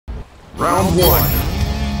Round one.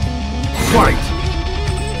 Fight!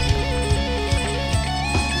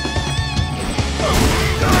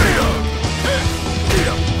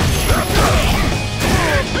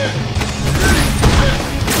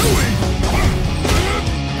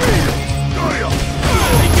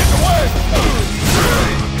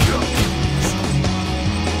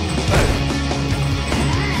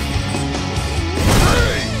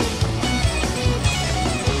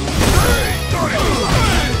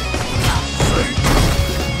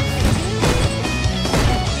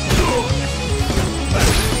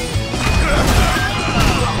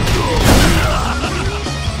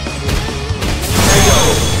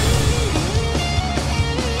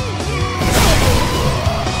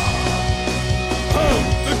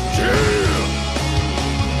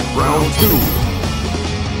 Round two.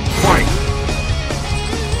 Fight!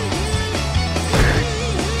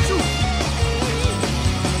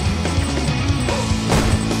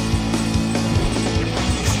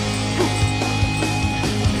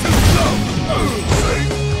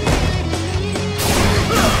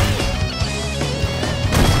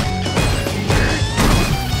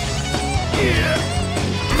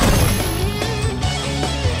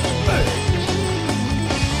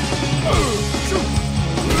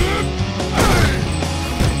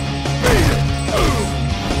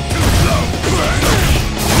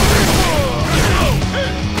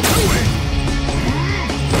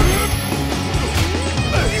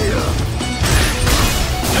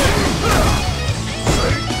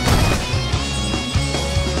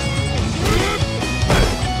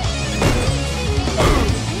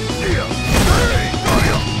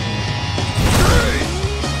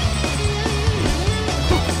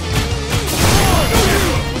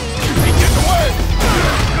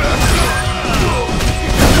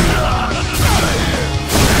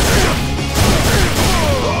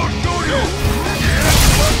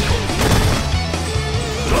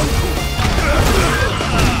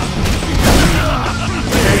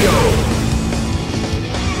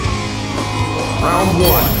 Round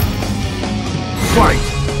one. Fight!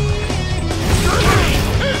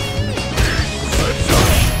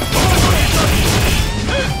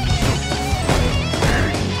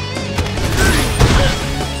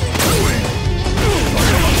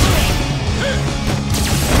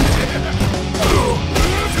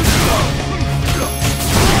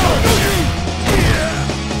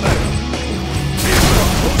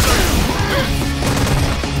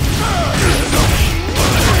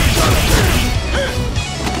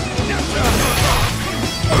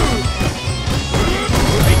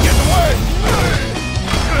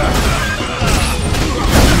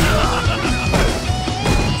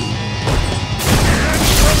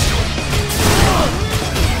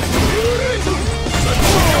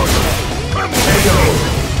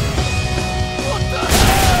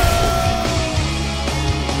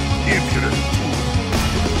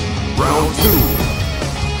 Round two.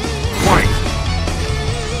 Fight!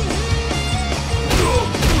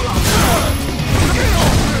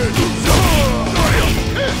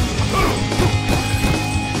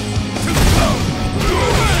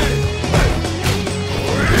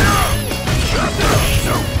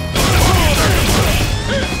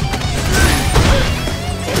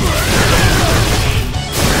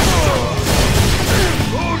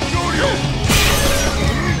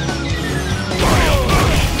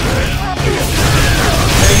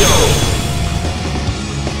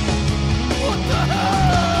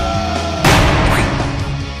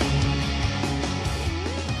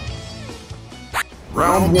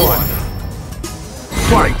 Round one.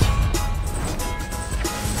 Fight!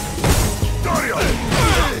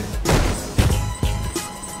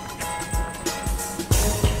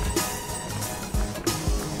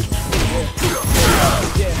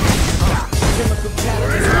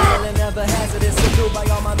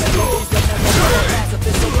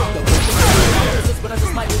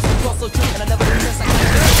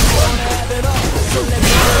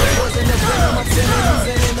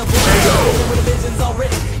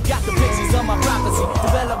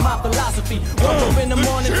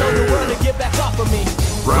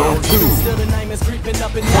 Round two. Still the nightmares creeping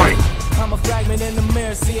up in Fight! I'm a fragment in the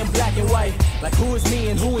mirror, seeing black and white. Like who is me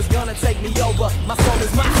and who is gonna take me over? My soul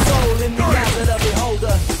is my soul in the eyes of the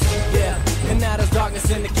beholder. Yeah, and now there's darkness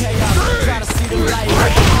in the chaos. Try to see the light,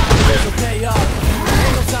 there's a payoff.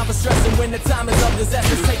 Ain't no time for stressing when the time is of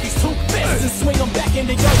disaster. Take these two fists and swing them back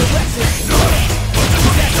into your direction.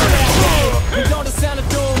 That's the bad way. You know the sound of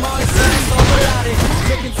doom, always sounds so melodic.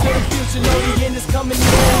 Looking to the future, know the end is coming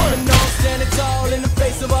near. And I'm standing tall in the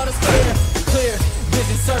face of all this fear. Clear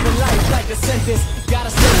vision, serving life like a sentence.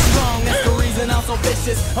 Gotta stay strong, that's the reason I'm so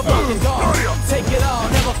vicious. A broken dog, take it all,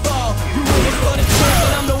 never fall.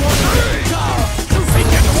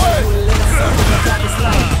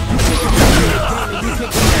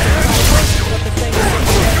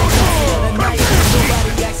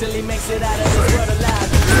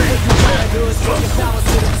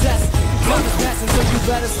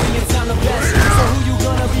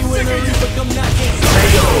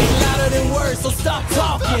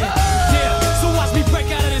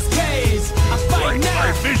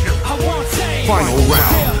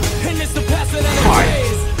 round. Yeah, and it's the passing of the Fight.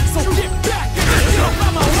 days. So get back and just get up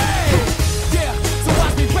on my way. Yeah, so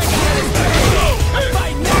watch me break out of this pain. I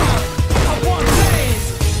fight now, I want change.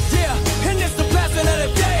 Yeah, and it's the passing of the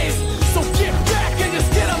days. So get back and just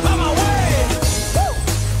get up on my way.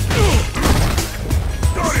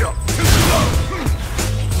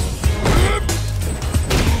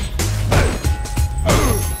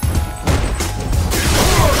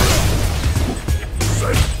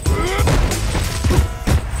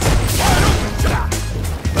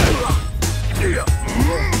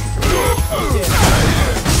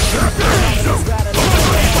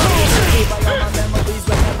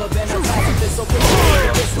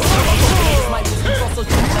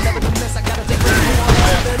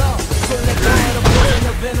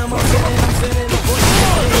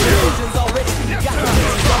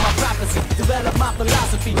 Develop my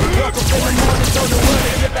philosophy. Woke up in the morning, told the world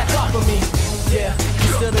to get back off of me. Yeah, you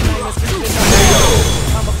still the name that's creeping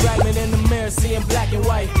up. I'm a fragment in the mirror, seeing black and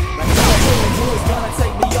white. Like who is gonna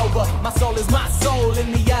take me over? My soul is my soul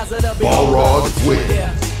in the eyes of the Balrog win.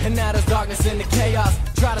 Yeah, and now there's darkness in the chaos.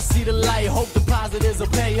 Try to see the light, hope the positives will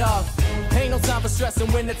pay off. Ain't no time for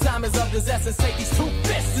stressing when the time is of this essence. Take these two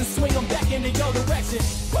fists and swing them back into your direction.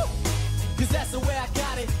 Woo! Cause that's the way I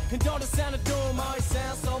got it. And don't the sound of doom always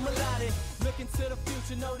sound so melodic. Looking to the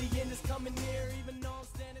future, know the end is coming near, even though